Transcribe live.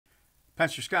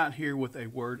Pastor Scott here with a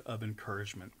word of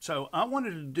encouragement. So, I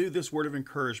wanted to do this word of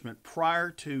encouragement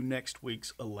prior to next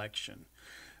week's election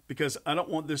because I don't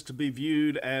want this to be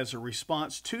viewed as a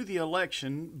response to the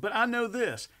election, but I know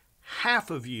this: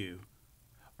 half of you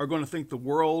are going to think the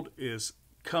world is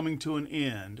coming to an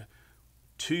end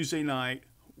Tuesday night,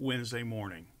 Wednesday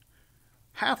morning.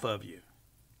 Half of you.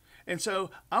 And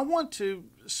so I want to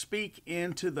speak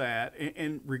into that,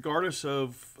 and regardless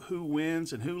of who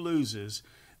wins and who loses,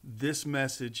 this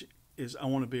message is, I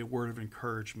want to be a word of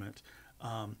encouragement.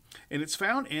 And it's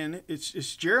found in,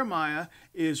 it's Jeremiah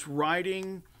is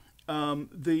writing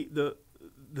the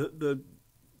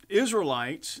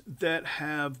Israelites that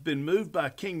have been moved by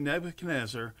King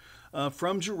Nebuchadnezzar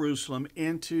from Jerusalem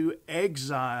into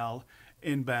exile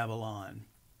in Babylon.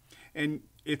 And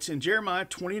it's in Jeremiah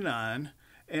 29,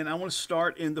 and I want to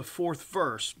start in the 4th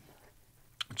verse.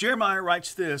 Jeremiah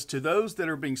writes this to those that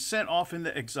are being sent off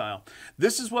into exile.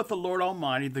 This is what the Lord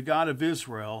Almighty, the God of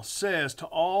Israel, says to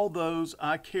all those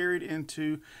I carried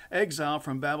into exile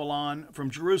from Babylon, from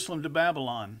Jerusalem to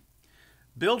Babylon.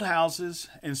 Build houses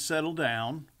and settle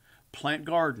down, plant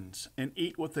gardens and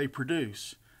eat what they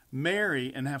produce.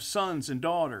 Marry and have sons and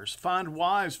daughters. Find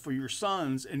wives for your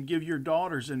sons and give your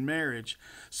daughters in marriage,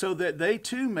 so that they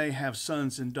too may have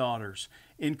sons and daughters.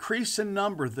 Increase in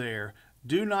number there,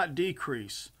 do not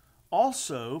decrease.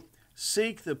 Also,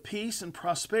 seek the peace and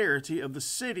prosperity of the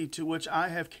city to which I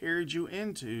have carried you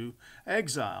into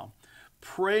exile.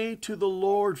 Pray to the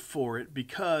Lord for it,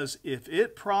 because if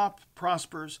it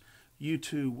prospers, you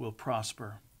too will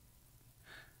prosper.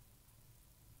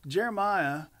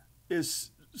 Jeremiah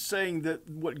is saying that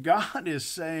what God is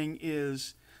saying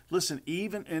is, listen,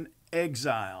 even in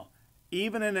exile,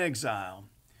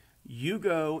 you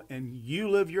go and you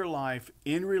live your life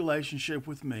in relationship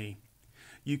with me.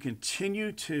 You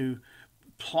continue to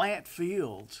plant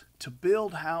fields, to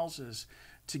build houses,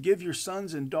 to give your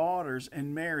sons and daughters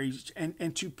in marriage,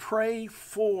 and to pray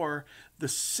for the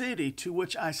city to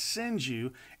which I send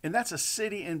you. And that's a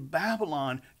city in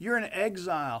Babylon. You're in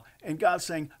exile. And God's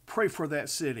saying, pray for that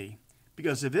city,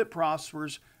 because if it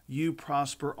prospers, you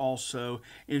prosper also.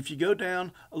 And if you go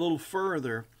down a little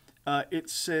further, it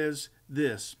says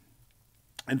this.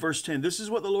 In verse 10, this is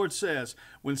what the Lord says: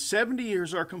 when 70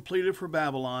 years are completed for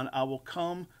Babylon, I will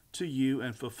come to you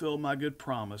and fulfill my good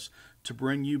promise to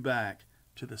bring you back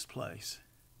to this place.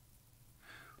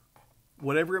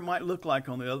 Whatever it might look like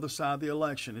on the other side of the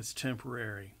election, it's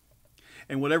temporary.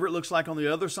 And whatever it looks like on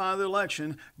the other side of the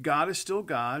election, God is still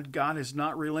God. God has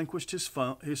not relinquished his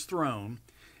throne.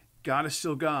 God is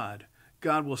still God.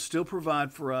 God will still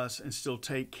provide for us and still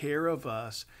take care of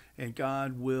us. And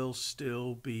God will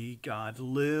still be God.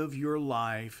 Live your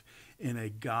life in a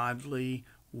godly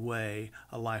way,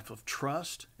 a life of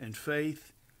trust and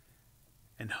faith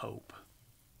and hope.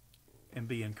 And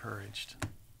be encouraged.